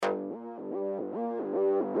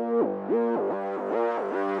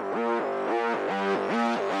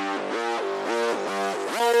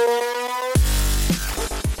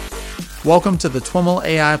Welcome to the TWIML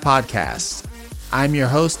AI Podcast. I'm your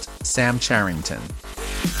host, Sam Charrington.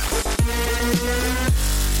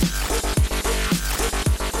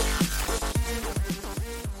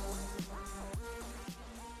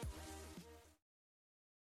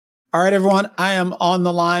 All right, everyone. I am on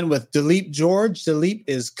the line with Dileep George. Dileep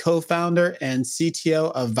is co-founder and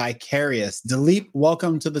CTO of Vicarious. Dileep,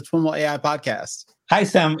 welcome to the TWIML AI Podcast. Hi,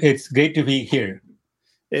 Sam. It's great to be here.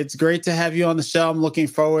 It's great to have you on the show. I'm looking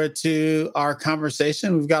forward to our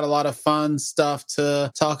conversation. We've got a lot of fun stuff to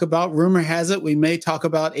talk about. Rumor has it we may talk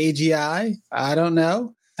about AGI. I don't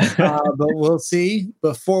know, but we'll see.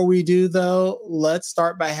 Before we do, though, let's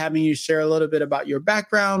start by having you share a little bit about your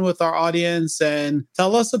background with our audience and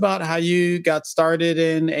tell us about how you got started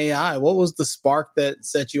in AI. What was the spark that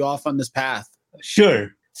set you off on this path?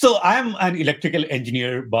 Sure. So I'm an electrical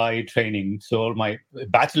engineer by training. So my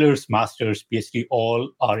bachelor's, master's, PhD, all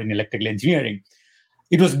are in electrical engineering.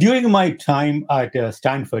 It was during my time at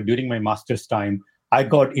Stanford, during my master's time, I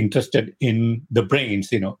got interested in the brains.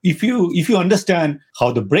 If you understand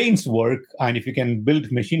how the brains work, and if you can build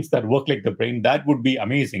machines that work like the brain, that would be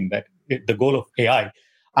amazing. That the goal of AI.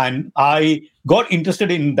 And I got interested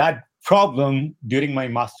in that problem during my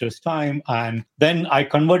master's time. And then I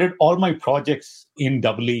converted all my projects in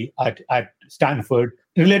EE at Stanford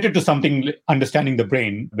related to something understanding the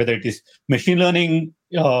brain, whether it is machine learning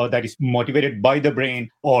that is motivated by the brain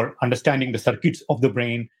or understanding the circuits of the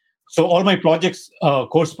brain. So all my projects,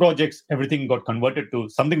 course projects, everything got converted to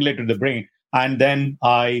something related to the brain. And then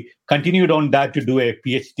I continued on that to do a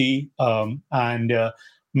PhD and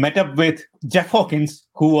met up with Jeff Hawkins,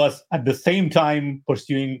 who was at the same time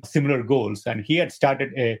pursuing similar goals. And he had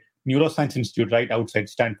started a neuroscience institute right outside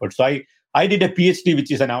Stanford. So I did a PhD, which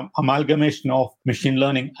is an amalgamation of machine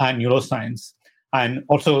learning and neuroscience, and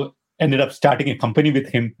also ended up starting a company with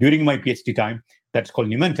him during my PhD time that's called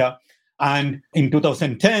Numenta. And in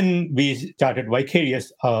 2010, we started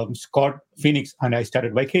Vicarious. Scott Phoenix and I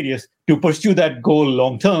started Vicarious to pursue that goal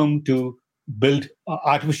long-term to build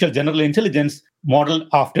artificial general intelligence modeled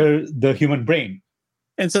after the human brain.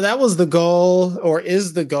 And so that was the goal, or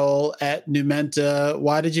is the goal, at Numenta.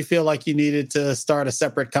 Why did you feel like you needed to start a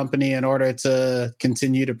separate company in order to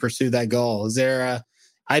continue to pursue that goal? Is there a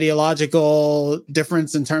ideological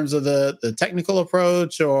difference in terms of the technical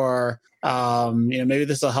approach, or maybe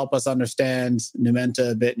this will help us understand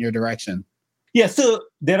Numenta a bit in your direction? Yeah, so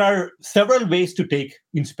there are several ways to take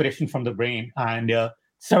inspiration from the brain and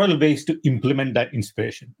several ways to implement that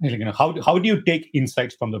inspiration. How do you take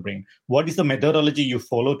insights from the brain? What is the methodology you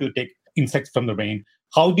follow to take insights from the brain?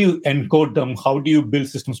 How do you encode them? How do you build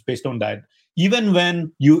systems based on that? Even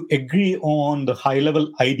when you agree on the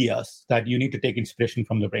high-level ideas that you need to take inspiration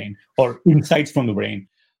from the brain or insights from the brain,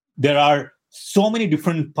 there are so many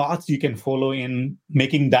different paths you can follow in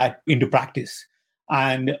making that into practice.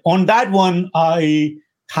 And on that one, I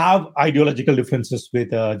have ideological differences with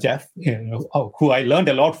Jeff, who I learned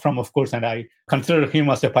a lot from, of course, and I consider him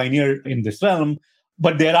as a pioneer in this realm.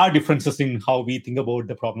 But there are differences in how we think about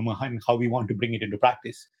the problem and how we want to bring it into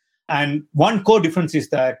practice. And one core difference is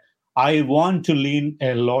that I want to lean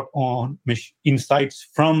a lot on insights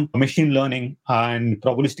from machine learning and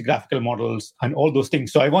probabilistic graphical models and all those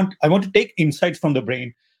things. So I want to take insights from the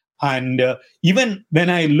brain. And even when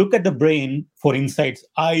I look at the brain for insights,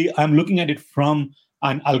 I am looking at it from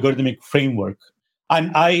an algorithmic framework. And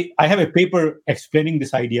I have a paper explaining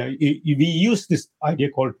this idea. We use this idea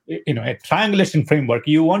called a triangulation framework.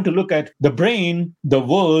 You want to look at the brain, the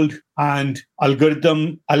world, and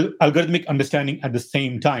algorithmic understanding at the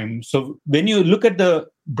same time. So when you look at the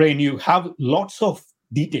brain, you have lots of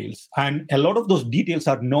details, and a lot of those details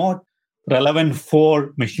are not relevant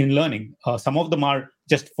for machine learning. Some of them are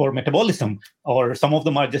just for metabolism, or some of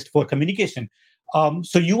them are just for communication.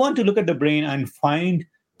 So you want to look at the brain and find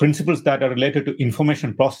principles that are related to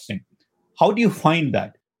information processing. How do you find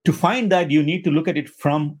that? To find that, you need to look at it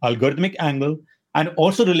from algorithmic angle and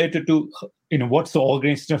also related to what's the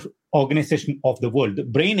organization of the world. The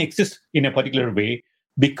brain exists in a particular way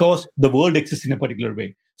because the world exists in a particular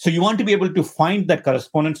way. So you want to be able to find that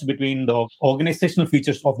correspondence between the organizational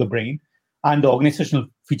features of the brain and the organizational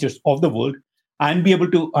features of the world, and be able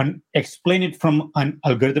to explain it from an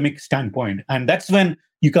algorithmic standpoint. And that's when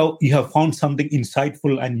you have found something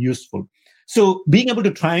insightful and useful. So being able to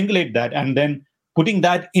triangulate that and then putting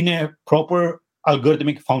that in a proper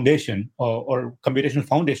algorithmic foundation or computational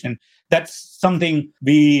foundation, that's something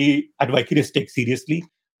we at Vicarious take seriously.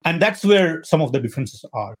 And that's where some of the differences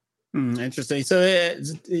are. Interesting. So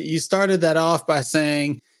you started that off by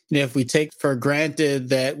saying, if we take for granted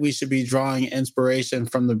that we should be drawing inspiration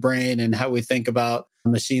from the brain and how we think about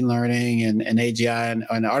machine learning and AGI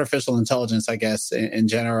and artificial intelligence, I guess, in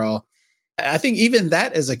general. I think even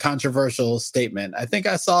that is a controversial statement. I think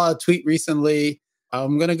I saw a tweet recently.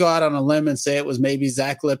 I'm going to go out on a limb and say it was maybe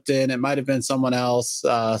Zach Lipton. It might have been someone else.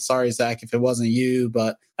 Sorry, Zach, if it wasn't you.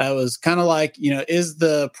 But it was kind of like, is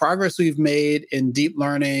the progress we've made in deep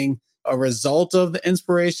learning a result of the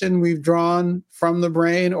inspiration we've drawn from the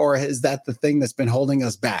brain, or is that the thing that's been holding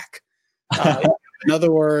us back? In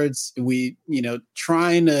other words, we,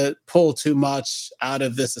 trying to pull too much out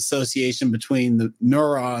of this association between the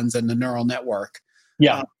neurons and the neural network.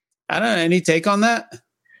 Yeah. I don't know. Any take on that?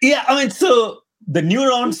 Yeah. I mean, so the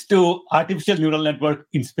neurons to artificial neural network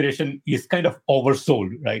inspiration is kind of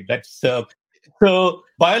oversold, right? That's so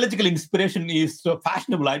biological inspiration is so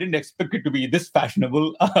fashionable. I didn't expect it to be this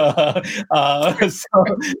fashionable, but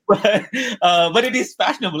it is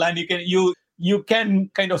fashionable, and you can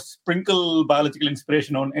kind of sprinkle biological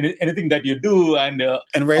inspiration on anything that you do and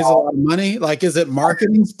raise a lot of money. Like, is it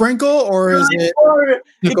marketing sprinkle or is it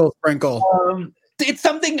technical sprinkle? It's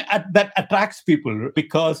something that attracts people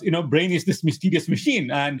because brain is this mysterious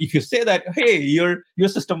machine, and if you say that, hey, your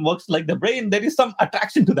system works like the brain, there is some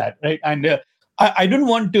attraction to that, right? And I don't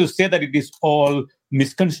want to say that it is all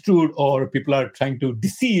misconstrued or people are trying to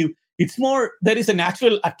deceive. It's more there is a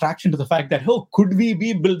natural attraction to the fact that, could we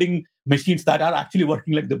be building machines that are actually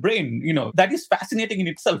working like the brain? That is fascinating in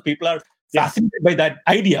itself. People are fascinated by that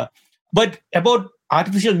idea. But about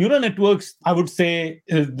artificial neural networks, I would say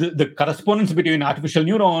the correspondence between artificial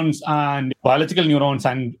neurons and biological neurons,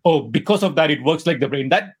 and because of that, it works like the brain.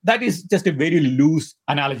 That is just a very loose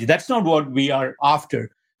analogy. That's not what we are after.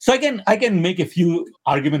 So I can make a few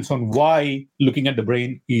arguments on why looking at the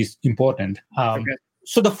brain is important. Okay.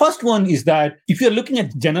 So the first one is that if you're looking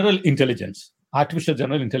at general intelligence, artificial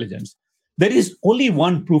general intelligence, there is only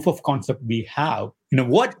one proof of concept we have.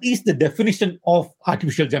 What is the definition of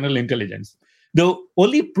artificial general intelligence? The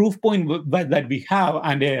only proof point that we have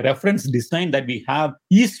and a reference design that we have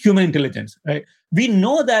is human intelligence, right? We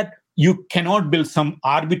know that you cannot build some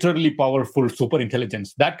arbitrarily powerful super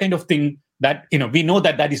intelligence, that kind of thing that, we know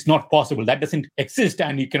that is not possible. That doesn't exist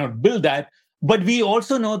and you cannot build that. But we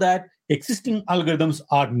also know that existing algorithms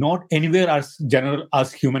are not anywhere as general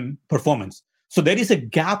as human performance. So there is a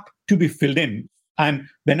gap to be filled in. And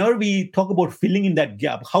whenever we talk about filling in that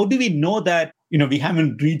gap, how do we know that, we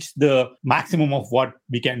haven't reached the maximum of what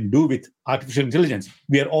we can do with artificial intelligence?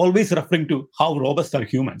 We are always referring to how robust are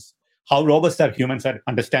humans. How robust are humans at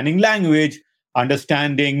understanding language,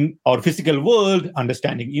 understanding our physical world,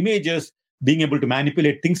 understanding images, being able to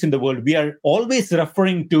manipulate things in the world. We are always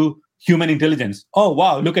referring to human intelligence. Oh,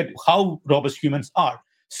 wow, look at how robust humans are.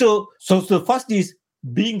 So the first is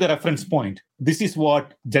being the reference point. This is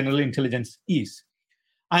what general intelligence is.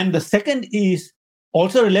 And the second is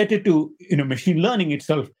also related to machine learning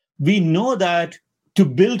itself. We know that to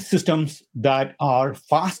build systems that are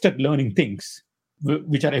fast at learning things,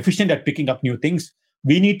 which are efficient at picking up new things,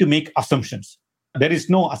 we need to make assumptions. There is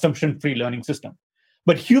no assumption-free learning system.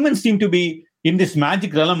 But humans seem to be in this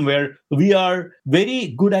magic realm where we are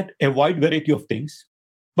very good at a wide variety of things,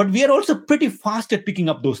 but we are also pretty fast at picking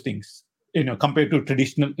up those things, compared to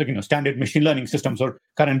traditional, standard machine learning systems or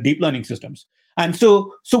current deep learning systems. And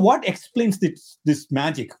so what explains this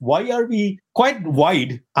magic? Why are we quite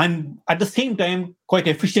wide and at the same time quite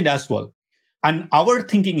efficient as well? And our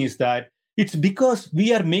thinking is that it's because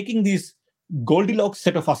we are making these Goldilocks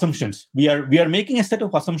set of assumptions. We are making a set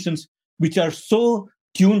of assumptions which are so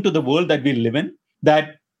tuned to the world that we live in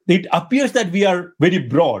that it appears that we are very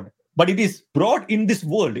broad, but it is broad in this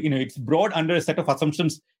world. It's broad under a set of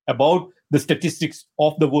assumptions about the statistics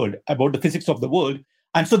of the world, about the physics of the world.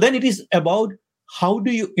 And so then it is about how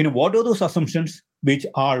do you, what are those assumptions which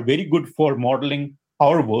are very good for modeling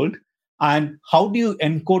our world, and how do you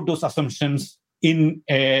encode those assumptions in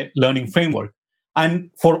a learning framework?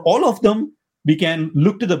 And for all of them, we can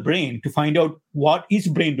look to the brain to find out what is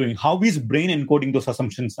brain doing, how is brain encoding those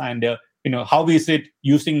assumptions, and how is it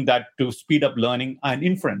using that to speed up learning and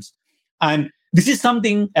inference. And this is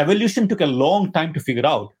something evolution took a long time to figure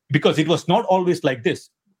out, because it was not always like this.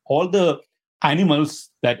 All the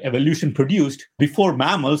animals that evolution produced before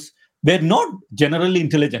mammals were not generally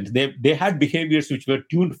intelligent. They had behaviors which were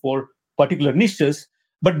tuned for particular niches.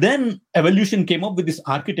 But then evolution came up with this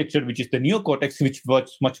architecture, which is the neocortex, which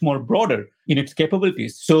was much more broader in its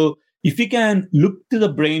capabilities. So if we can look to the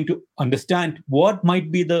brain to understand what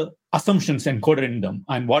might be the assumptions encoded in them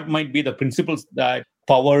and what might be the principles that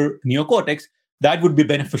power neocortex, that would be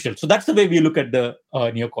beneficial. So that's the way we look at the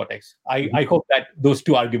neocortex. I hope that those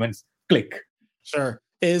two arguments click. Sure.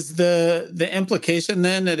 Is the implication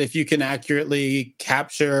then that if you can accurately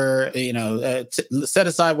capture, set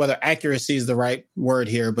aside whether accuracy is the right word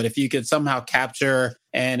here, but if you could somehow capture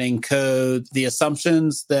and encode the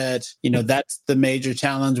assumptions that, that's the major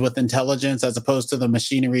challenge with intelligence as opposed to the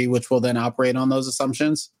machinery, which will then operate on those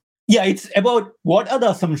assumptions? Yeah, it's about what are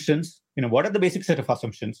the assumptions, what are the basic set of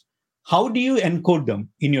assumptions? How do you encode them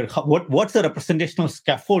in what's the representational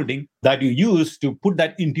scaffolding that you use to put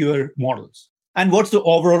that into your models? And what's the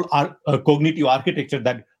overall cognitive architecture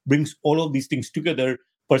that brings all of these things together?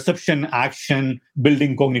 Perception, action,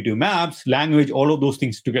 building cognitive maps, language, all of those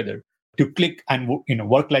things together to click and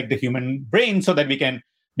work like the human brain, so that we can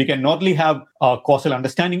not only have a causal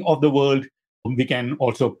understanding of the world, we can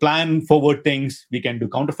also plan forward things, we can do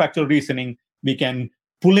counterfactual reasoning, we can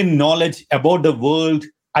pull in knowledge about the world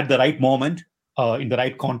at the right moment, in the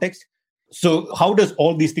right context. So how does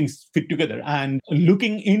all these things fit together? And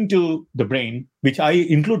looking into the brain, which I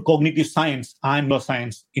include cognitive science and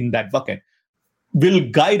neuroscience in that bucket, will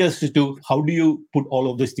guide us to how do you put all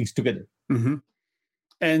of these things together. Mm-hmm.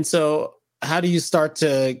 And so how do you start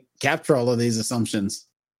to capture all of these assumptions?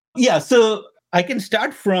 Yeah, so I can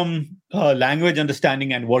start from language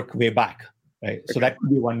understanding and work way back, right? Okay. So that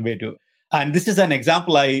could be one way to. And this is an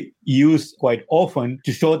example I use quite often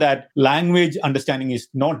to show that language understanding is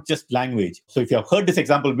not just language. So if you have heard this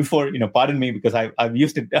example before, pardon me, because I've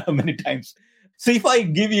used it many times. So if I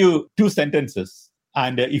give you two sentences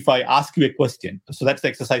and if I ask you a question, so that's the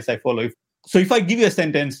exercise I follow. So if I give you a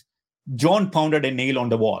sentence, John pounded a nail on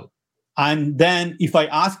the wall. And then if I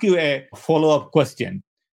ask you a follow-up question,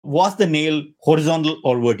 was the nail horizontal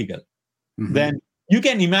or vertical? Mm-hmm. Then you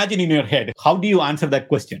can imagine in your head, how do you answer that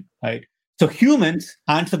question, right? So humans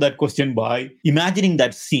answer that question by imagining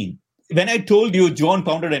that scene. When I told you John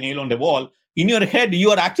pounded a nail on the wall, in your head, you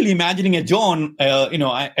are actually imagining a John,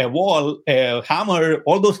 a wall, a hammer,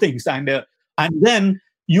 all those things. And then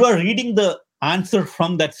you are reading the answer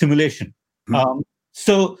from that simulation. Mm-hmm.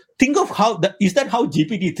 So think of is that how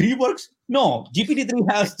GPT-3 works? No, GPT-3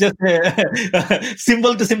 has just a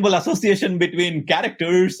symbol-to-symbol association between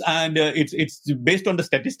characters, and it's based on the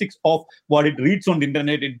statistics of what it reads on the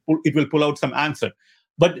internet. It will pull out some answer.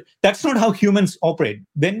 But that's not how humans operate.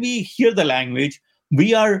 When we hear the language,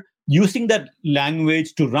 we are using that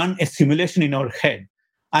language to run a simulation in our head.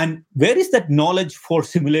 And where is that knowledge for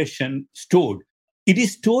simulation stored? It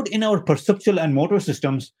is stored in our perceptual and motor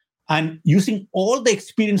systems, and using all the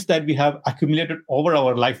experience that we have accumulated over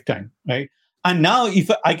our lifetime, right? And now if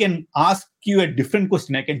I can ask you a different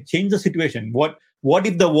question, I can change the situation. What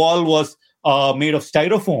if the wall was made of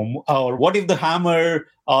styrofoam? Or what if the hammer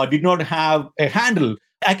did not have a handle?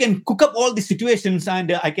 I can cook up all the situations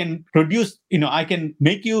and I can produce, I can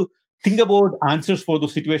make you think about answers for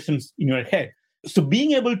those situations in your head. So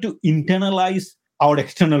being able to internalize our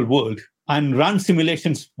external world and run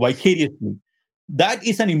simulations vicariously, that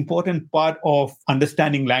is an important part of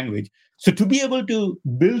understanding language. So to be able to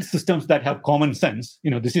build systems that have common sense,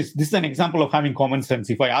 this is an example of having common sense.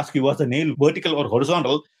 If I ask you, was the nail vertical or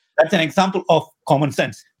horizontal, that's an example of common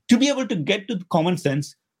sense. To be able to get to common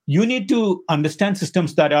sense, you need to understand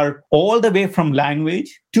systems that are all the way from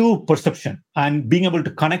language to perception and being able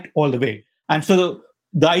to connect all the way. And so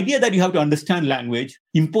the idea that you have to understand language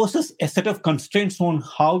imposes a set of constraints on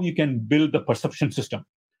how you can build the perception system.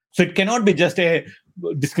 So it cannot be just a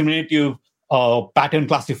discriminative pattern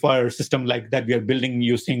classifier system like that we are building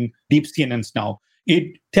using deep CNNs now.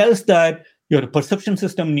 It tells that your perception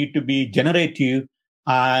system need to be generative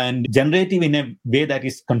and generative in a way that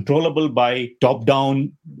is controllable by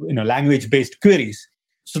top-down, language-based queries.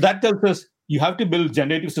 So that tells us you have to build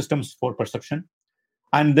generative systems for perception.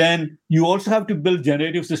 And then you also have to build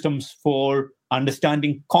generative systems for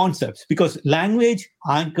understanding concepts, because language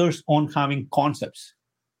anchors on having concepts.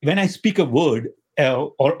 When I speak a word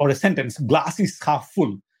or a sentence, glass is half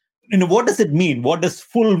full. What does it mean? What does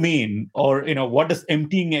full mean? Or, what does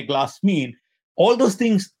emptying a glass mean? All those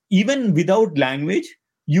things, even without language,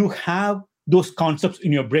 you have those concepts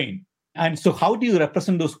in your brain. And so how do you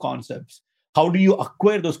represent those concepts? How do you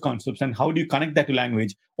acquire those concepts? And how do you connect that to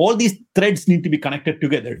language? All these threads need to be connected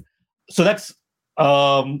together. So that's,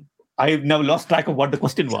 I've now lost track of what the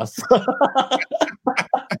question was.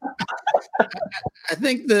 I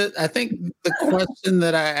think the question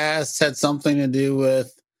that I asked had something to do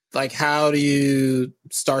with, like, how do you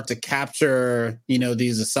start to capture,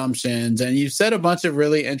 these assumptions? And you've said a bunch of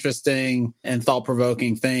really interesting and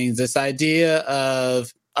thought-provoking things. This idea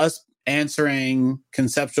of us answering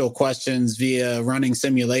conceptual questions via running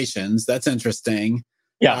simulations, that's interesting.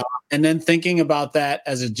 Yeah. And then thinking about that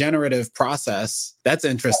as a generative process, that's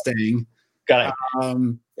interesting. Correct.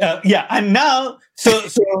 And now, so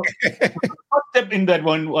first step in that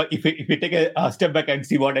one, if we take a step back and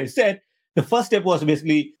see what I said, the first step was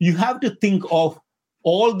basically you have to think of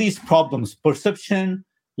all these problems: perception,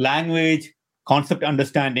 language, concept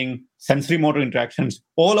understanding, sensory motor interactions.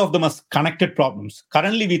 All of them as connected problems.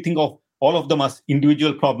 Currently, we think of all of them as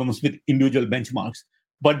individual problems with individual benchmarks,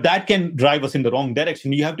 but that can drive us in the wrong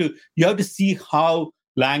direction. You have to see how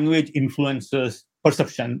language influences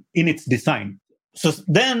perception in its design. So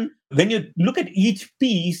then when you look at each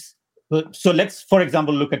piece, so let's, for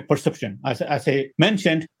example, look at perception. As I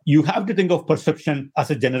mentioned, you have to think of perception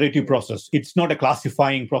as a generative process. It's not a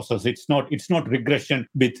classifying process. It's not regression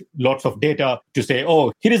with lots of data to say,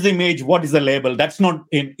 oh, here is the image, what is the label? That's not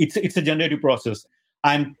it's a generative process.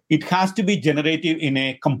 And it has to be generative in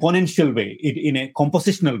a componential way, in a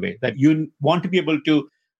compositional way, that you want to be able to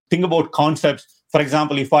think about concepts. For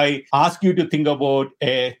example, if I ask you to think about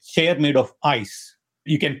a chair made of ice,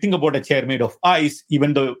 you can think about a chair made of ice,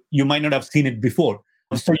 even though you might not have seen it before.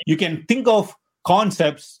 So you can think of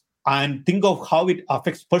concepts and think of how it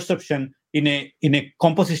affects perception in a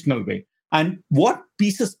compositional way. And what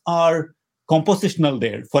pieces are compositional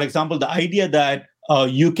there? For example, the idea that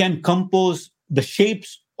you can compose the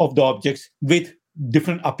shapes of the objects with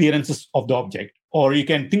different appearances of the object, or you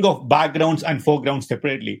can think of backgrounds and foregrounds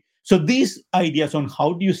separately. So these ideas on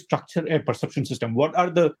how do you structure a perception system, what are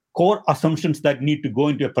the core assumptions that need to go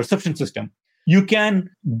into a perception system, you can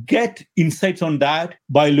get insights on that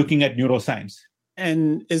by looking at neuroscience.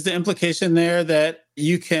 And is the implication there that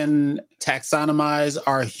you can taxonomize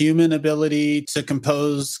our human ability to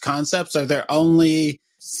compose concepts? Are there only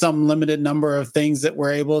some limited number of things that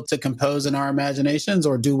we're able to compose in our imaginations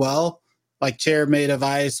or do well, like chair made of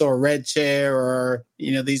ice or red chair or,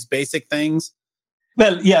 these basic things?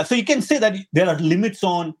 Well, yeah. So you can say that there are limits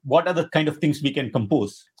on what are the kind of things we can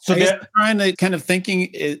compose. So I'm trying to kind of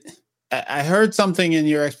thinking, I heard something in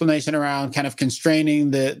your explanation around kind of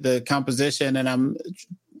constraining the composition, and I'm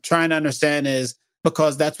trying to understand is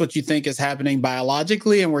because that's what you think is happening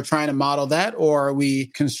biologically and we're trying to model that, or are we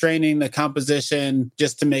constraining the composition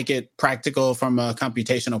just to make it practical from a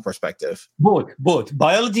computational perspective? Both.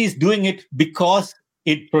 Biology is doing it because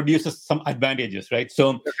it produces some advantages, right?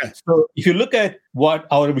 So if you look at what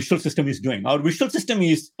our visual system is doing, our visual system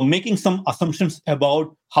is making some assumptions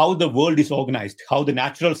about how the world is organized, how the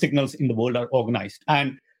natural signals in the world are organized.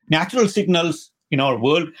 And natural signals in our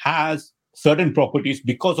world has certain properties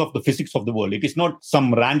because of the physics of the world. It is not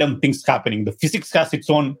some random things happening. The physics has its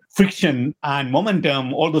own friction and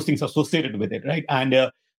momentum, all those things associated with it, right? And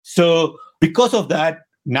so because of that,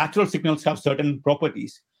 natural signals have certain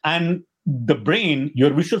properties. And the brain,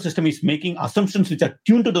 your visual system, is making assumptions which are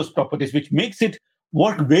tuned to those properties, which makes it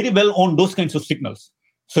work very well on those kinds of signals.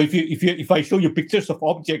 So if I show you pictures of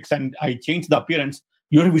objects and I change the appearance,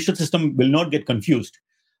 your visual system will not get confused.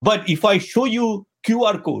 But if I show you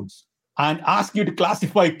QR codes and ask you to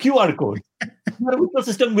classify QR codes, your visual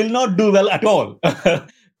system will not do well at all.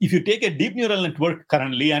 If you take a deep neural network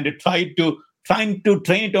currently and trying to train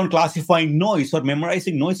it on classifying noise or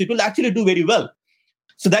memorizing noise, it will actually do very well.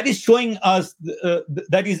 So that is showing us,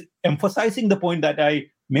 that is emphasizing the point that I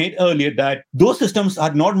made earlier, that those systems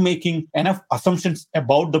are not making enough assumptions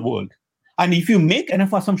about the world. And if you make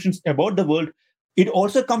enough assumptions about the world, it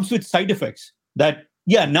also comes with side effects that,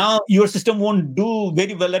 now your system won't do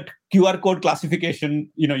very well at QR code classification.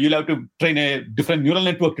 You'll have to train a different neural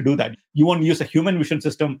network to do that. You won't use a human vision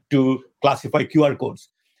system to classify QR codes.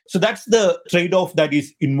 So that's the trade-off that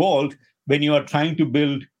is involved when you are trying to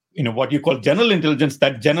build what you call general intelligence.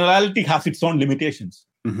 That generality has its own limitations.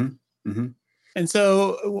 Mm-hmm. Mm-hmm. And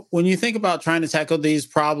so when you think about trying to tackle these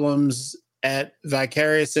problems at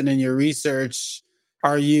Vicarious and in your research,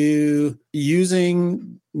 are you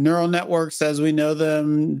using neural networks as we know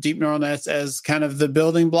them, deep neural nets, as kind of the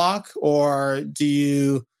building block? Or do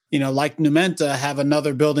you, like Numenta, have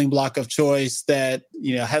another building block of choice that,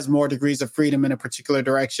 has more degrees of freedom in a particular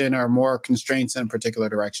direction or more constraints in a particular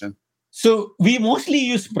direction? So we mostly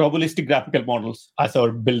use probabilistic graphical models as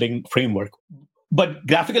our building framework. But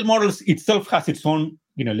graphical models itself has its own,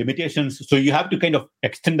 limitations. So you have to kind of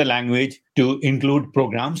extend the language to include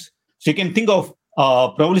programs. So you can think of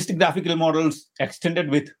probabilistic graphical models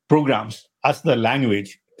extended with programs as the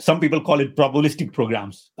language. Some people call it probabilistic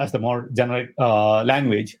programs as the more generic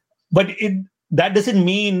language. But that doesn't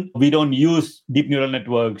mean we don't use deep neural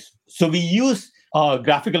networks. So we use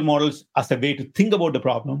graphical models as a way to think about the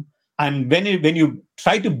problem. And when you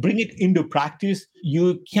try to bring it into practice,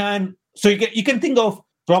 you can think of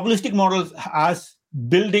probabilistic models as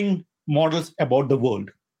building models about the world.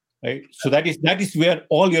 right? So that is where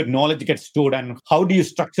all your knowledge gets stored, and how do you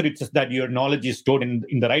structure it so that your knowledge is stored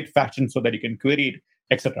in the right fashion so that you can query it,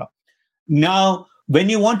 etc. Now, when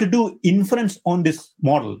you want to do inference on this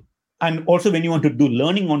model, and also when you want to do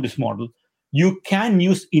learning on this model, you can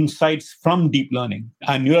use insights from deep learning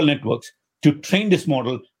and neural networks to train this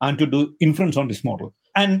model and to do inference on this model.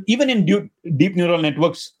 And even in deep neural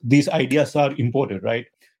networks, these ideas are imported, right?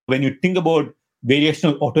 When you think about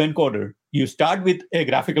variational autoencoder, you start with a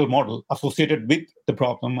graphical model associated with the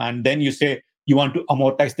problem, and then you say you want to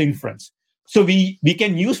amortize the inference. So we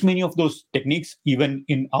can use many of those techniques even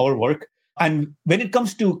in our work. And when it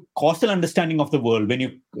comes to causal understanding of the world,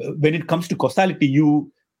 when it comes to causality,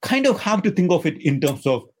 you kind of have to think of it in terms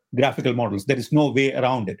of graphical models. There is no way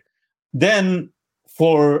around it. Then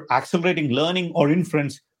for accelerating learning or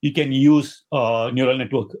inference, you can use neural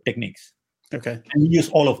network techniques. Okay. And use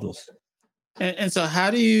all of those. And so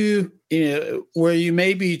how do you where you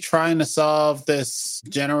may be trying to solve this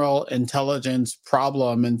general intelligence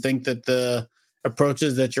problem and think that the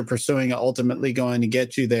approaches that you're pursuing are ultimately going to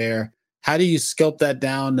get you there, how do you scope that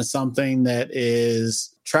down to something that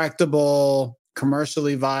is tractable,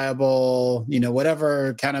 commercially viable,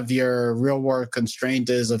 whatever kind of your real world constraint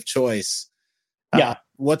is of choice? Yeah.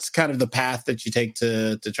 What's kind of the path that you take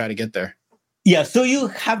to try to get there? Yeah. So you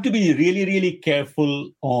have to be really, really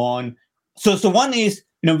careful on. So one is,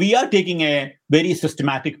 we are taking a very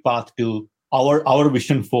systematic path to our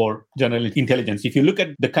vision for general intelligence. If you look at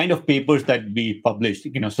the kind of papers that we published,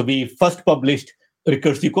 so we first published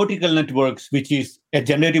recursive cortical networks, which is a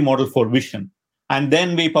generative model for vision. And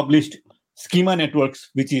then we published schema networks,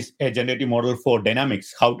 which is a generative model for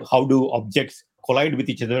dynamics. How do objects collide with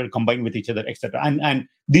each other, combine with each other, etc. And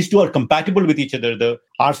these two are compatible with each other. The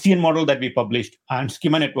RCN model that we published and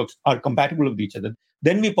schema networks are compatible with each other.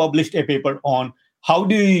 Then we published a paper on how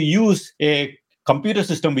do you use a computer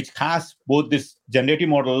system which has both this generative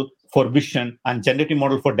model for vision and generative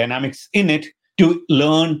model for dynamics in it to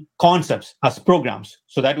learn concepts as programs.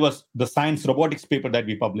 So that was the science robotics paper that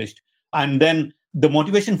we published. And then the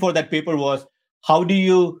motivation for that paper was, how do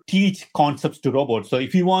you teach concepts to robots? So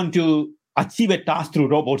if you want to achieve a task through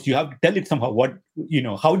robots, you have to tell it somehow.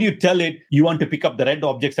 How do you tell it you want to pick up the red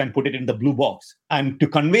objects and put it in the blue box? And to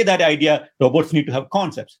convey that idea, robots need to have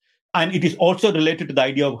concepts. And it is also related to the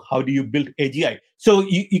idea of how do you build AGI. So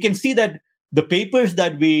you can see that the papers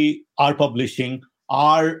that we are publishing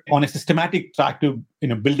are on a systematic track to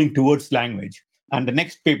building towards language. And the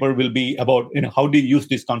next paper will be about how do you use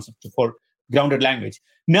this concept for grounded language.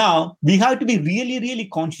 Now, we have to be really, really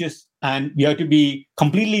conscious, and we have to be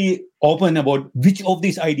completely open about which of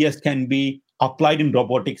these ideas can be applied in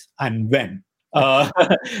robotics and when.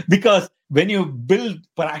 Because when you build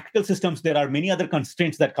practical systems, there are many other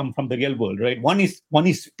constraints that come from the real world, right? One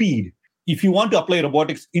is speed. If you want to apply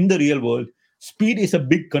robotics in the real world, speed is a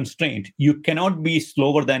big constraint. You cannot be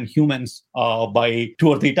slower than humans by 2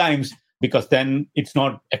 or 3 times, because then it's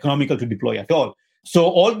not economical to deploy at all. So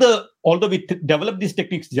although we develop these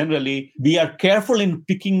techniques generally, we are careful in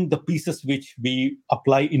picking the pieces which we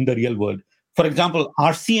apply in the real world. For example,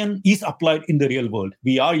 RCN is applied in the real world.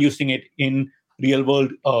 We are using it in real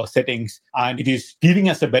world settings, and it is giving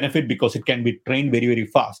us a benefit because it can be trained very, very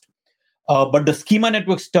fast. But the schema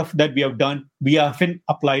network stuff that we have done, we haven't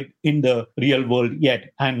applied in the real world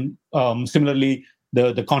yet. And similarly,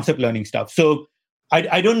 the concept learning stuff. So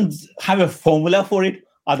I don't have a formula for it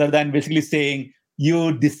other than basically saying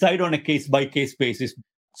you decide on a case-by-case basis.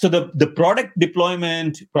 So the product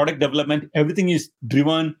deployment, product development, everything is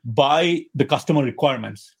driven by the customer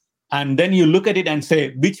requirements. And then you look at it and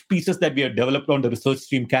say, which pieces that we have developed on the research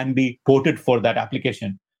stream can be ported for that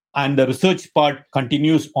application? And the research part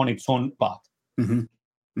continues on its own path. Mm-hmm.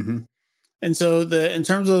 Mm-hmm. And so in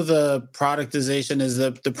terms of the productization, is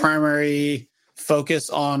the primary focus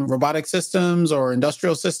on robotic systems or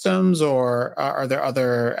industrial systems, or are there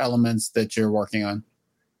other elements that you're working on?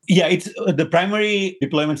 Yeah, it's the primary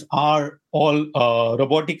deployments are all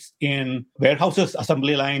robotics in warehouses,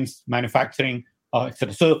 assembly lines, manufacturing,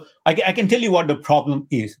 etc. So I can tell you what the problem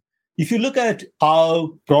is. If you look at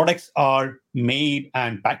how products are made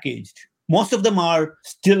and packaged, most of them are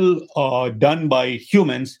still done by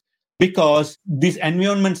humans because these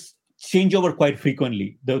environments change over quite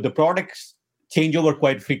frequently. The products change over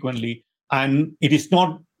quite frequently, and it is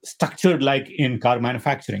not structured like in car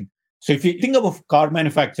manufacturing. So if you think of car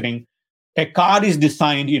manufacturing, a car is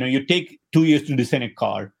designed, you take 2 years to design a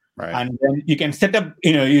car. Right. And then you can set up,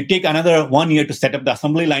 you take another 1 year to set up the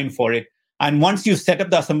assembly line for it. And once you set up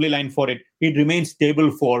the assembly line for it, it remains stable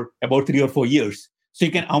for about 3 or 4 years. So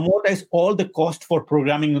you can amortize all the cost for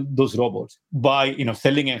programming those robots by,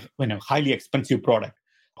 selling a highly expensive product.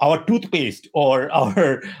 our toothpaste or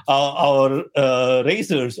our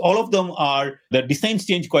razors, all of them are, the designs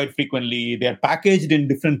change quite frequently. They are packaged in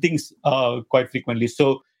different things quite frequently.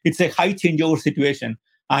 So it's a high changeover situation.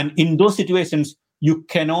 And in those situations, you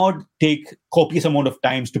cannot take copious amount of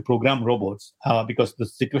times to program robots because the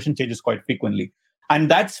situation changes quite frequently. And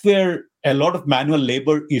that's where a lot of manual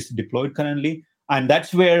labor is deployed currently. And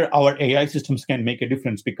that's where our AI systems can make a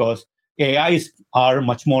difference, because AIs are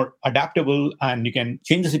much more adaptable, and you can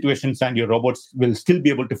change the situations and your robots will still be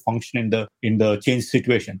able to function in the changed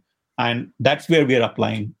situation. And that's where we are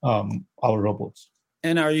applying our robots.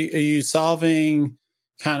 And are you solving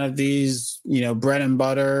kind of these, bread and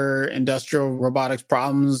butter industrial robotics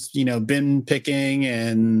problems, bin picking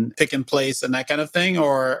and pick and place and that kind of thing?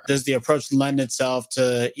 Or does the approach lend itself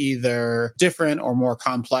to either different or more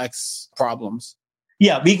complex problems?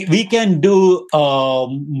 Yeah, we can do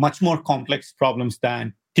much more complex problems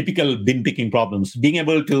than typical bin picking problems. Being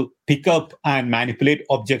able to pick up and manipulate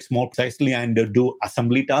objects more precisely and do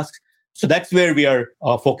assembly tasks. So that's where we are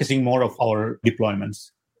focusing more of our deployments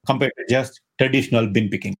compared to just traditional bin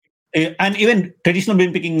picking. And even traditional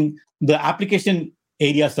bin picking, the application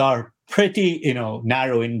areas are pretty,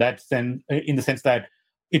 narrow in that sense, in the sense that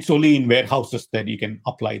it's only in warehouses that you can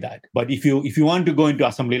apply that. But if you want to go into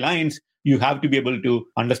assembly lines, you have to be able to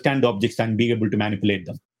understand the objects and be able to manipulate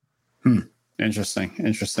them.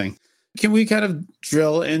 Interesting. Can we kind of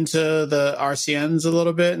drill into the RCNs a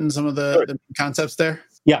little bit and some of the concepts there?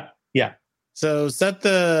 Yeah. So set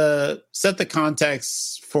the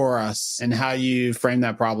context for us and how you frame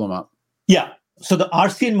that problem up. Yeah. So the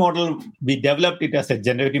RCN model, we developed it as a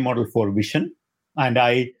generative model for vision. And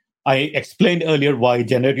I explained earlier why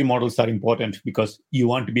generative models are important, because you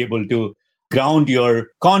want to be able to ground your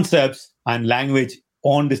concepts and language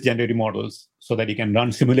on these generative models so that you can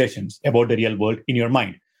run simulations about the real world in your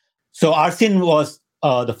mind. So RCN was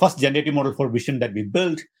the first generative model for vision that we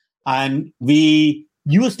built, and we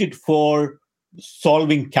used it for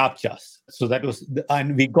solving CAPTCHAs. So that was,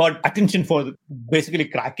 and we got attention for basically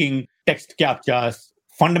cracking text CAPTCHAs,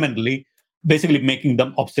 fundamentally, basically making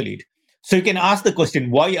them obsolete. So you can ask the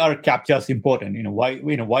question, why are CAPTCHAs important?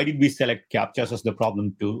 Why did we select CAPTCHAs as the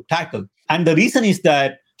problem to tackle? And the reason is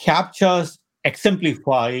that CAPTCHAs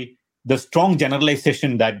exemplify the strong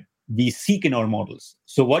generalization that we seek in our models.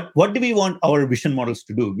 So what do we want our vision models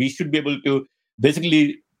to do? We should be able to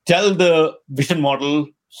basically tell the vision model,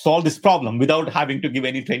 solve this problem without having to give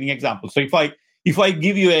any training examples. So if I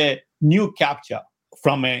give you a new CAPTCHA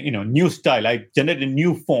from a new style, I generate a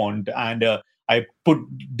new font and I put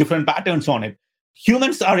different patterns on it,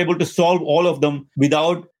 humans are able to solve all of them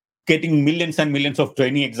without getting millions and millions of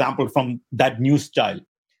training examples from that new style.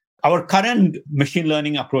 Our current machine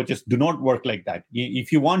learning approaches do not work like that.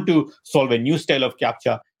 If you want to solve a new style of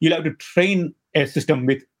CAPTCHA, you'll have to train a system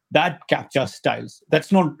with that CAPTCHA styles.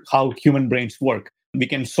 That's not how human brains work. We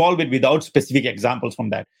can solve it without specific examples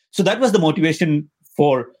from that. So that was the motivation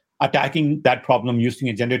for attacking that problem using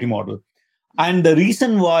a generative model. And the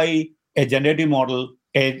reason why a generative model,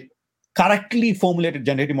 a correctly formulated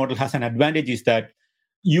generative model, has an advantage is that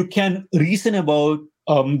you can reason about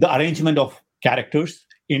the arrangement of characters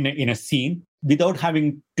in a scene without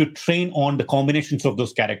having to train on the combinations of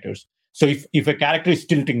those characters. So if a character is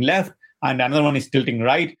tilting left and another one is tilting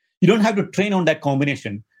right, you don't have to train on that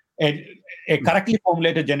combination. A correctly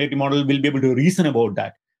formulated generative model will be able to reason about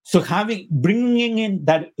that. So bringing in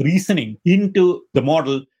that reasoning into the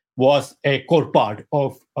model was a core part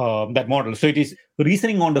of that model. So it is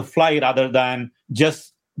reasoning on the fly rather than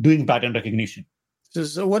just doing pattern recognition.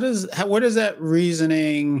 So where does that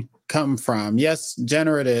reasoning come from? Yes,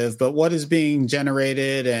 generative, but what is being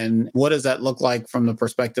generated and what does that look like from the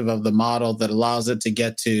perspective of the model that allows it to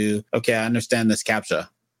get to, okay, I understand this CAPTCHA?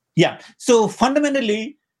 Yeah. So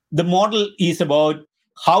fundamentally, the model is about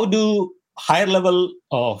how do higher level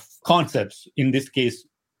of concepts, in this case,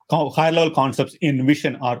 higher level concepts in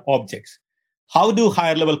vision are objects. How do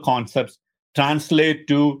higher level concepts translate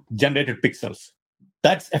to generated pixels?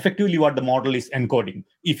 That's effectively what the model is encoding.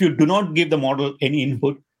 If you do not give the model any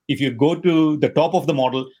input, if you go to the top of the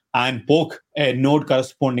model and poke a node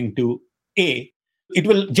corresponding to A, it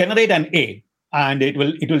will generate an A, and it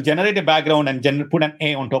will generate a background and put an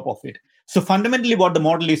A on top of it. So fundamentally, what the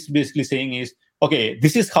model is basically saying is, okay,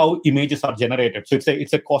 this is how images are generated. So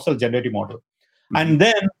it's a causal generative model. Mm-hmm. And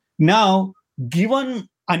then now, given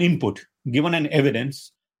an input, given an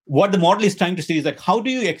evidence, what the model is trying to say is that how do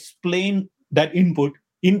you explain that input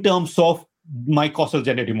in terms of my causal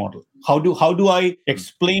generative model? How do I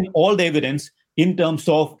explain all the evidence in terms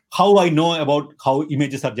of how I know about how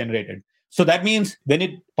images are generated? So that means when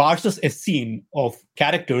it parses a scene of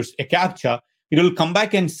characters, a CAPTCHA, it will come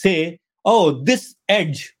back and say, oh, this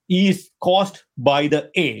edge is caused by the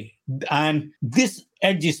A, and this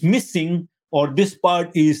edge is missing, or this part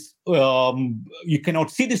is, you cannot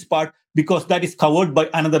see this part because that is covered by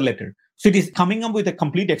another letter. So it is coming up with a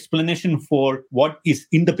complete explanation for what is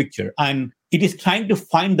in the picture. And it is trying to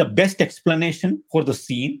find the best explanation for the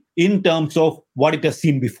scene in terms of what it has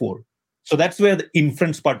seen before. So that's where the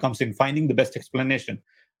inference part comes in, finding the best explanation.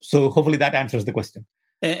 So hopefully that answers the question.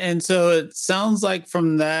 And so it sounds like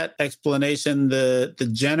from that explanation,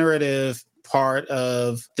 the generative part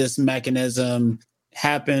of this mechanism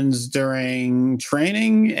happens during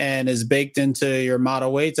training and is baked into your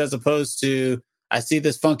model weights, as opposed to, I see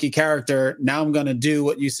this funky character, now I'm going to do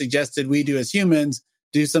what you suggested we do as humans,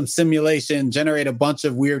 do some simulation, generate a bunch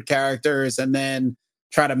of weird characters, and then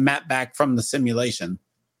try to map back from the simulation.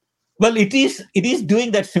 Well, it is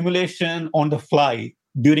doing that simulation on the fly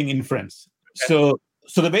during inference. Okay.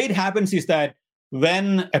 So the way it happens is that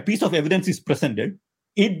when a piece of evidence is presented,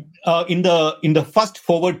 it in the first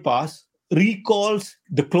forward pass recalls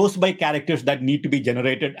the close by characters that need to be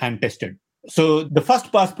generated and tested. So the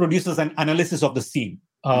first pass produces an analysis of the scene.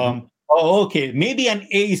 Okay, maybe an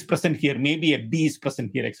A is present here, maybe a B is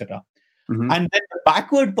present here, etc. And then the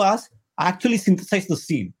backward pass actually synthesizes the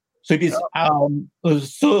scene. So it is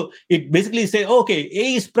so it basically says, okay,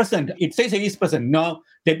 A is present. It says A is present. Now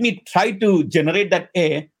let me try to generate that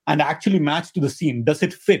A and actually match to the scene. Does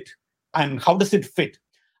it fit? And how does it fit?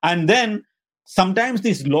 And then sometimes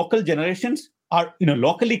these local generations are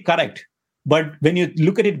locally correct. But when you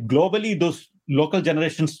look at it globally, those local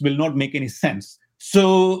generations will not make any sense.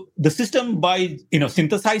 So the system, by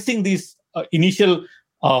synthesizing these initial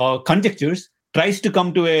conjectures, tries to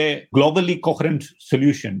come to a globally coherent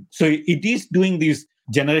solution. So it is doing these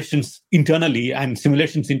generations internally and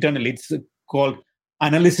simulations internally. It's called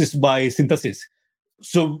analysis by synthesis.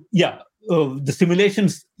 So the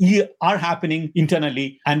simulations are happening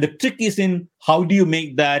internally. And the trick is in how do you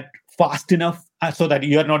make that fast enough so that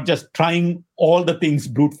you are not just trying all the things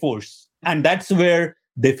brute force. And that's where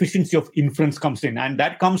the efficiency of inference comes in. And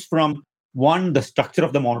that comes from, one, the structure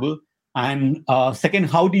of the model. And second,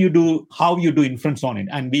 how you do inference on it.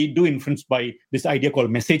 And we do inference by this idea called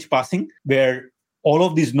message passing, where all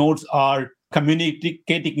of these nodes are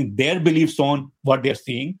communicating their beliefs on what they're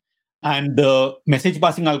seeing. And the message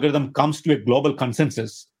passing algorithm comes to a global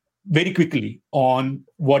consensus very quickly on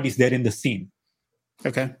what is there in the scene.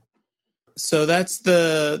 Okay. So that's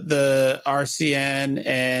the RCN,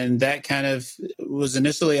 and that kind of was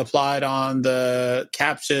initially applied on the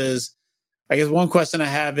CAPTCHAs. I guess one question I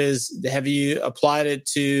have is, have you applied it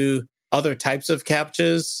to other types of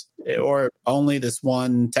CAPTCHAs or only this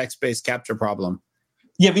one text-based CAPTCHA problem?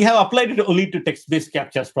 Yeah, we have applied it only to text-based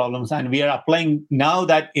CAPTCHAs problems, and we are applying now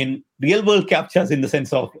that in real-world CAPTCHAs in the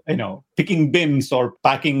sense of, picking bins or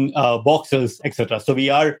packing boxes, etc. So we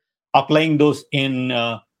are applying those in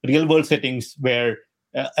real-world settings where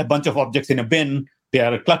a bunch of objects in a bin, they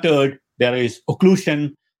are cluttered, there is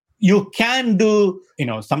occlusion. You can do,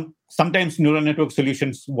 sometimes neural network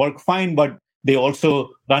solutions work fine, but they also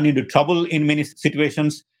run into trouble in many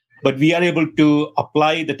situations. But we are able to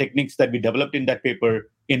apply the techniques that we developed in that paper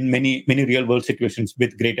in many, many real-world situations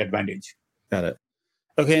with great advantage. Got it.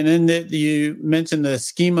 Okay, and then you mentioned the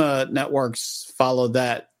schema networks followed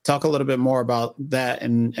that. Talk a little bit more about that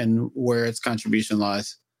and where its contribution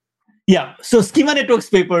lies. Yeah, so schema networks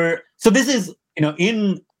paper. So this is,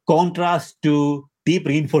 in contrast to deep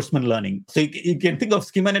reinforcement learning. So you can think of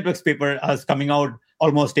schema networks paper as coming out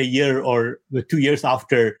almost a year or 2 years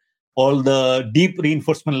after all the deep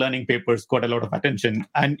reinforcement learning papers got a lot of attention.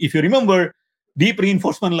 And if you remember, deep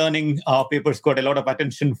reinforcement learning papers got a lot of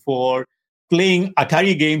attention for playing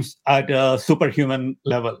Atari games at a superhuman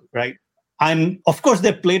level, right? And of course,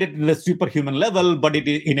 they played it at a superhuman level, but it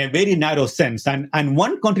in a very narrow sense. And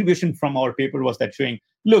one contribution from our paper was that showing,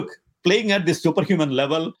 look, playing at this superhuman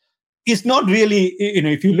level is not really,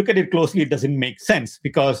 if you look at it closely, it doesn't make sense,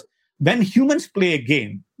 because when humans play a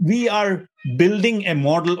game, we are building a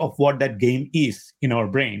model of what that game is in our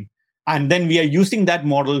brain. And then we are using that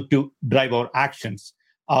model to drive our actions.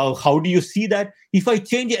 How do you see that? If I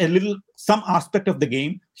change some aspect of the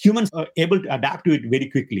game, humans are able to adapt to it very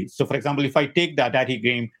quickly. So for example, if I take the Atari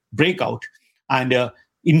game Breakout and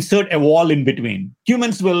insert a wall in between,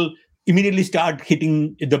 humans will immediately start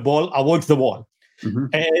hitting the ball towards the wall. Mm-hmm.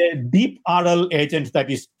 A deep RL agent that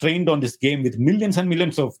is trained on this game with millions and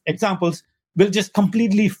millions of examples will just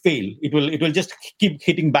completely fail. It will just keep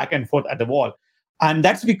hitting back and forth at the wall. And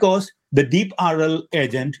that's because the deep RL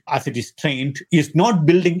agent, as it is trained, is not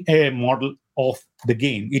building a model of the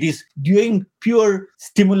game. It is doing pure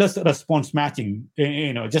stimulus response matching.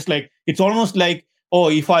 Just like It's almost like, oh,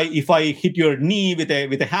 if I hit your knee with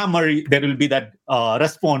a hammer, there will be that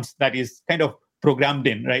response that is kind of programmed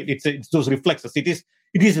in, right? It's those reflexes. It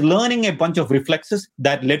is learning a bunch of reflexes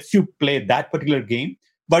that lets you play that particular game.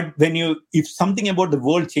 But if something about the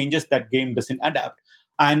world changes, that game doesn't adapt.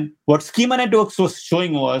 And what Schema Networks was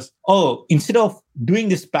showing was, instead of doing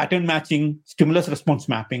this pattern matching, stimulus response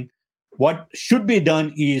mapping, what should be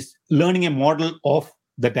done is learning a model of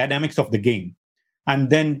the dynamics of the game,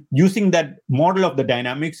 and then using that model of the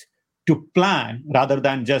dynamics to plan rather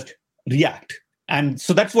than just react. And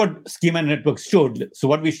so that's what Schema Networks showed. So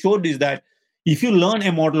what we showed is that if you learn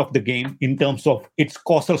a model of the game in terms of its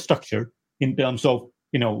causal structure, in terms of,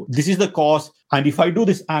 this is the cause, and if I do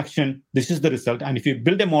this action, this is the result. And if you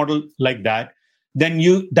build a model like that, then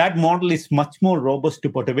that model is much more robust to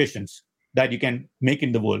perturbations that you can make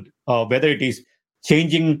in the world, whether it is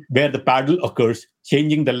changing where the paddle occurs,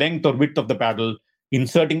 changing the length or width of the paddle,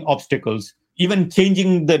 inserting obstacles, even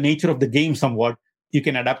changing the nature of the game somewhat, you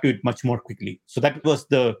can adapt to it much more quickly. So that was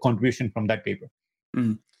the contribution from that paper.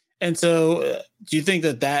 Mm. And so do you think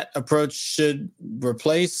that approach should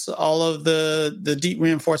replace all of the deep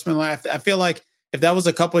reinforcement learning? I feel like if that was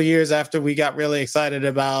a couple of years after we got really excited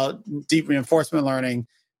about deep reinforcement learning,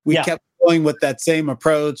 we kept going with that same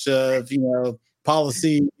approach of,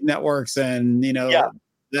 policy networks and,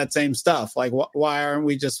 that same stuff. Like, why aren't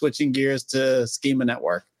we just switching gears to schema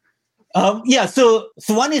network? So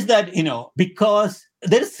one is that, because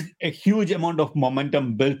there's a huge amount of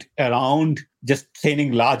momentum built around just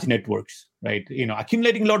training large networks, right?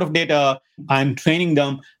 Accumulating a lot of data and training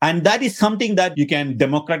them. And that is something that you can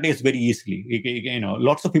democratize very easily.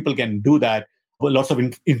 Lots of people can do that. Lots of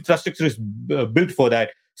infrastructure is built for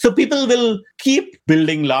that. So people will keep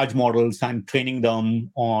building large models and training them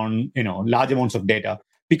on, large amounts of data,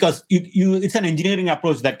 because it's an engineering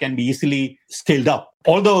approach that can be easily scaled up.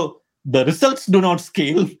 Although the results do not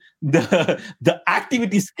scale, the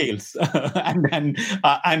activity scales,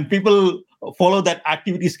 and people follow that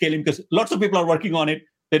activity scaling because lots of people are working on it.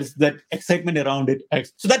 There is that excitement around it.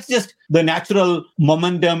 So that's just the natural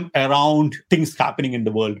momentum around things happening in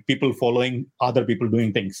the world, people following other people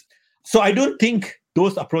doing things. So I don't think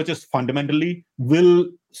those approaches fundamentally will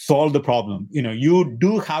solve the problem. You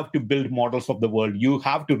do have to build models of the world. You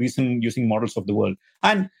have to reason using models of the world.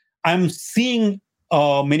 And I'm seeing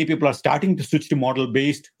many people are starting to switch to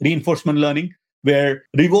model-based reinforcement learning, where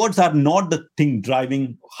rewards are not the thing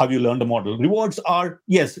driving how you learn the model. Rewards are,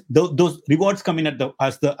 yes, those rewards come in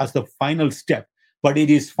as the final step, but it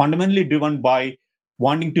is fundamentally driven by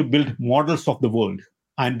wanting to build models of the world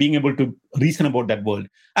and being able to reason about that world.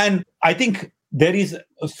 And I think there is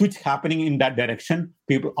a switch happening in that direction.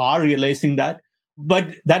 People are realizing that, but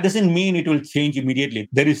that doesn't mean it will change immediately.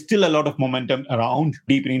 There is still a lot of momentum around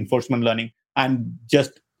deep reinforcement learning and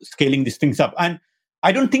just scaling these things up. And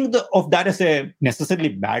I don't think of that as a necessarily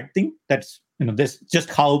bad thing. That's, this just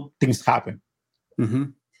how things happen.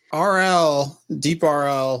 Mm-hmm. Deep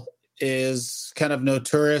RL is kind of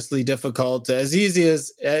notoriously difficult. As easy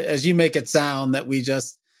as you make it sound, that we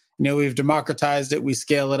just, we've democratized it, we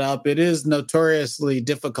scale it up. It is notoriously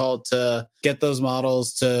difficult to get those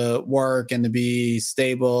models to work and to be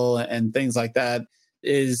stable and things like that.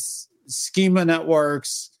 Is schema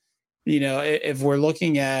networks, if we're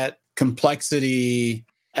looking at complexity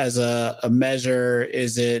as a measure,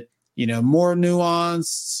 is it, more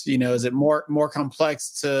nuanced? Is it more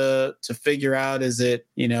complex to figure out? Is it,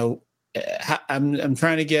 I'm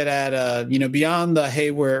trying to get at, beyond the,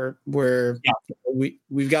 hey,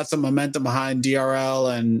 we've got some momentum behind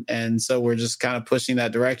DRL and so we're just kind of pushing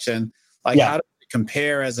that direction. How do we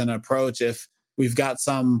compare as an approach if we've got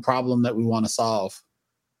some problem that we want to solve?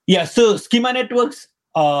 Yeah, so schema networks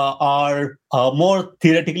are more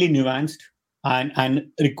theoretically nuanced and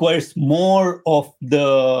requires more of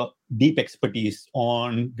the deep expertise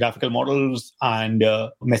on graphical models and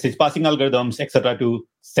message passing algorithms, etc., to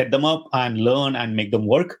set them up and learn and make them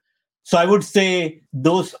work. So I would say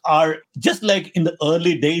those are just like in the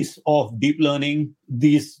early days of deep learning,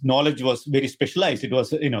 this knowledge was very specialized. It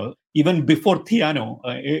was, even before Theano,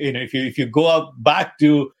 if you go up back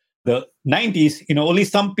to the 90s, only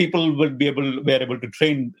some people were able to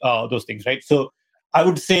train those things, right? So I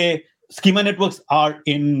would say schema networks are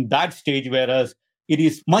in that stage, whereas it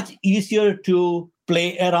is much easier to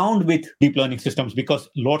play around with deep learning systems because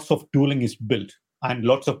lots of tooling is built and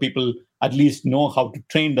lots of people at least know how to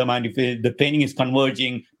train them. And if the training is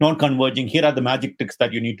converging, not converging, here are the magic tricks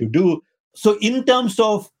that you need to do. So in terms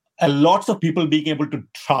of lots of people being able to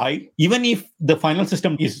try, even if the final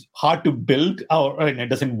system is hard to build or it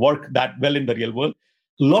doesn't work that well in the real world,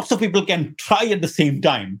 lots of people can try at the same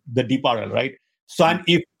time, the deep RL, right? So, and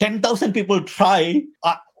if 10,000 people try,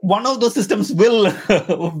 one of those systems will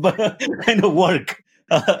kind of work.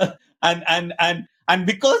 And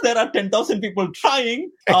because there are 10,000 people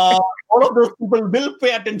trying, all of those people will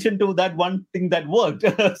pay attention to that one thing that worked.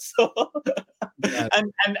 So, Yeah.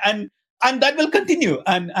 and that will continue.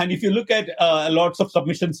 And if you look at lots of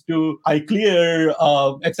submissions to iClear,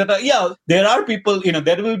 etc., yeah, there are people.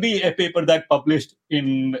 There will be a paper that published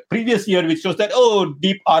in previous year which shows that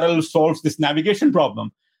DeepRL solves this navigation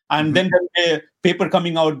problem, and then there's a paper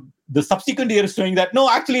coming out the subsequent year showing that no,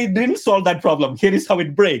 actually it didn't solve that problem. Here is how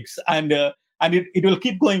it breaks, and it will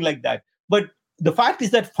keep going like that. But the fact is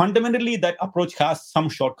that fundamentally that approach has some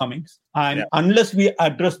shortcomings. And unless we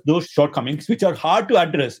address those shortcomings, which are hard to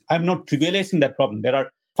address, I'm not trivializing that problem. There are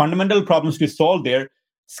fundamental problems to solve there.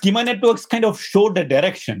 Schema networks kind of show the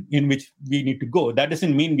direction in which we need to go. That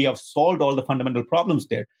doesn't mean we have solved all the fundamental problems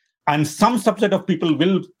there. And some subset of people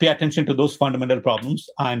will pay attention to those fundamental problems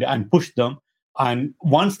and push them. And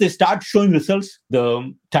once they start showing results,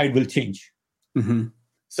 the tide will change. Mm-hmm.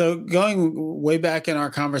 So going way back in our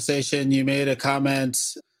conversation, you made a comment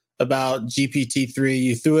about GPT-3.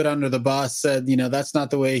 You threw it under the bus, said, that's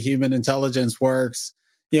not the way human intelligence works.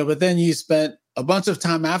 But then you spent a bunch of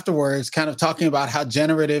time afterwards kind of talking about how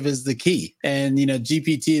generative is the key. And,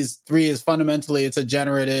 GPT-3 is fundamentally, it's a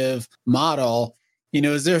generative model.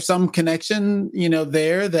 Is there some connection,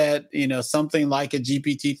 there that, something like a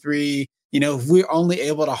GPT-3, if we're only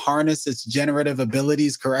able to harness its generative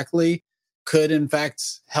abilities correctly, could in fact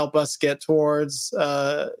help us get towards,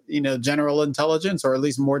 general intelligence, or at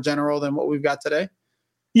least more general than what we've got today?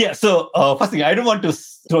 Yeah. So first thing, I don't want to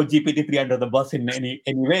throw GPT-3 under the bus in any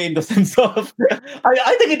way, in the sense of,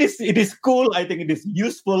 I think it is cool. I think it is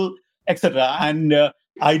useful, etc. And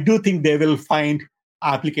I do think they will find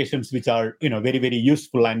applications which are, very, very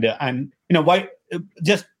useful and why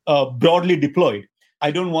just broadly deployed. I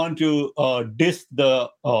don't want to diss the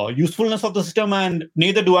usefulness of the system, and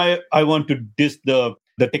neither do I want to diss the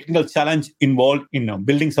technical challenge involved in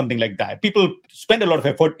building something like that. People spend a lot of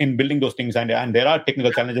effort in building those things, and there are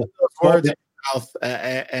technical challenges.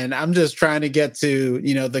 And I'm just trying to get to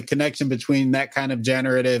the connection between that kind of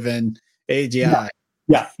generative and AGI.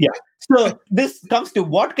 Yeah. So this comes to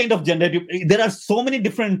what kind of generative. There are so many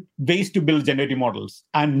different ways to build generative models,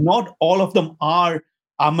 and not all of them are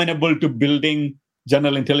amenable to building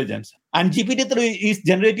general intelligence. And GPT-3 is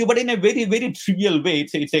generative, but in a very, very trivial way.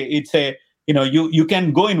 It's a you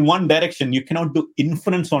can go in one direction. You cannot do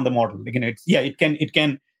inference on the model. It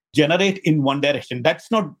can generate in one direction.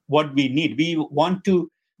 That's not what we need. We want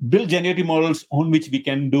to build generative models on which we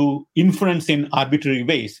can do inference in arbitrary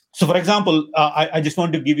ways. So, for example, I just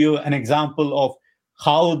want to give you an example of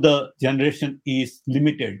how the generation is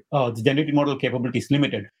limited. The generative model capability is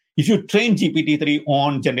limited. If you train GPT-3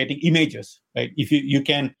 on generating images, right? If you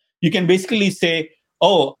can basically say,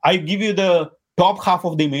 I give you the top half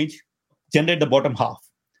of the image, generate the bottom half.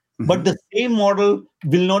 Mm-hmm. But the same model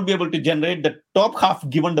will not be able to generate the top half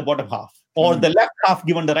given the bottom half, or the left half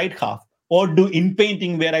given the right half, or do in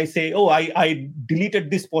painting where I say, I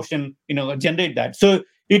deleted this portion, generate that. So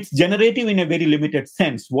it's generative in a very limited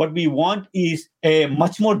sense. What we want is a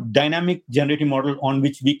much more dynamic generative model on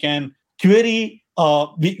which we can query.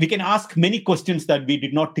 We can ask many questions that we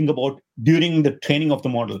did not think about during the training of the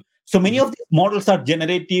model. So many of these models are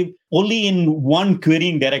generative only in one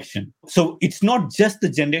querying direction. So it's not just the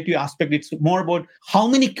generative aspect. It's more about how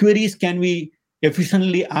many queries can we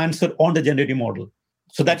efficiently answer on the generative model.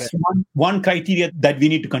 So that's one criteria that we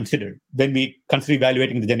need to consider when we consider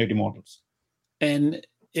evaluating the generative models. And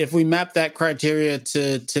if we map that criteria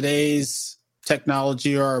to today's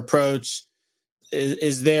technology or approach,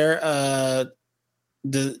 is there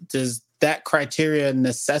does that criteria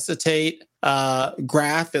necessitate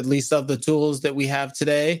graph, at least of the tools that we have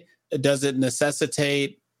today? Does it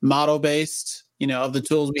necessitate model-based, of the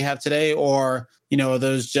tools we have today? Or, are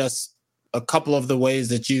those just a couple of the ways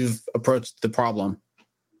that you've approached the problem?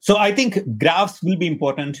 So I think graphs will be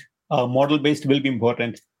important. Model-based will be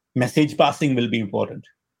important. Message passing will be important.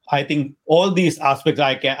 I think all these aspects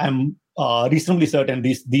I'm reasonably certain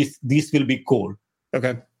these will be core.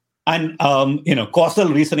 Okay. And causal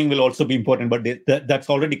reasoning will also be important, but that's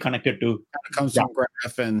already connected to. It comes from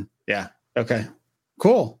graph and okay,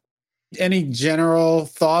 cool. Any general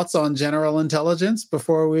thoughts on general intelligence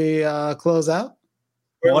before we close out?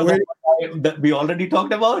 That we already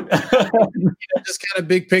talked about. Just kind of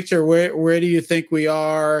big picture. Where do you think we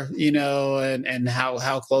are? And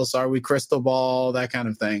how close are we? Crystal ball, that kind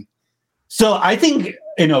of thing. So I think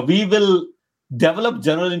we will develop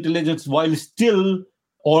general intelligence while still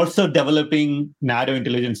also developing narrow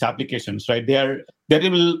intelligence applications, right? There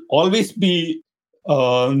will always be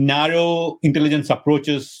narrow intelligence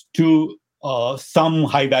approaches to some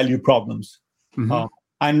high value problems. Mm-hmm.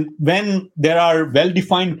 And when there are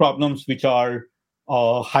well-defined problems which are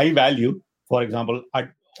high value, for example,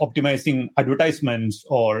 optimizing advertisements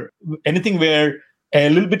or anything where a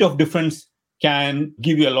little bit of difference can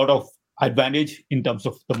give you a lot of advantage in terms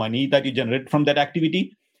of the money that you generate from that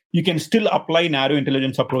activity, you can still apply narrow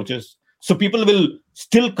intelligence approaches. So people will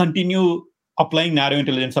still continue applying narrow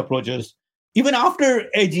intelligence approaches even after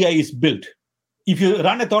AGI is built. If you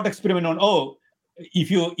run a thought experiment on,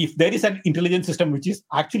 if there is an intelligence system which is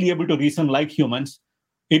actually able to reason like humans,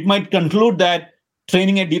 it might conclude that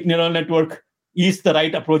training a deep neural network is the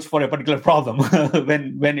right approach for a particular problem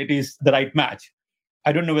when it is the right match.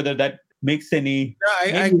 I don't know whether that makes any...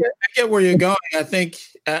 No, I get where you're going. I think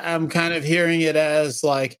I'm kind of hearing it as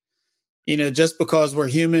like, just because we're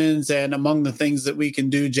humans and among the things that we can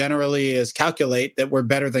do generally is calculate, that we're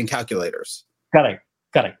better than calculators. Correct.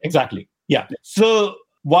 Exactly. Yeah. So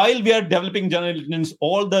while we are developing general intelligence,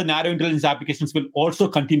 all the narrow intelligence applications will also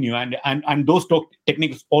continue and those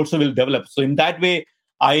techniques also will develop. So in that way,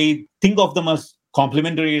 I think of them as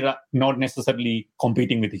complementary, not necessarily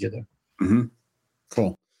competing with each other. Mm-hmm.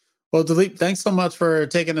 Cool. Well, Dileep, thanks so much for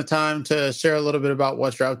taking the time to share a little bit about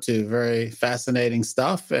what you're up to. Very fascinating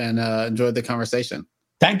stuff, and enjoyed the conversation.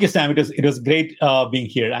 Thank you, Sam. It was great being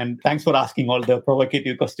here, and thanks for asking all the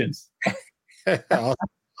provocative questions.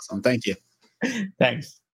 Awesome. Thank you.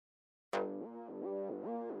 Thanks.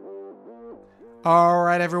 All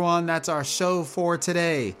right, everyone. That's our show for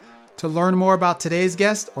today. To learn more about today's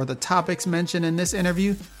guest or the topics mentioned in this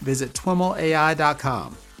interview, visit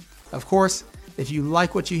twimlai.com. Of course, if you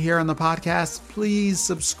like what you hear on the podcast, please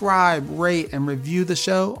subscribe, rate, and review the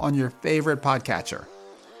show on your favorite podcatcher.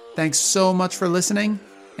 Thanks so much for listening,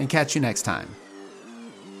 and catch you next time.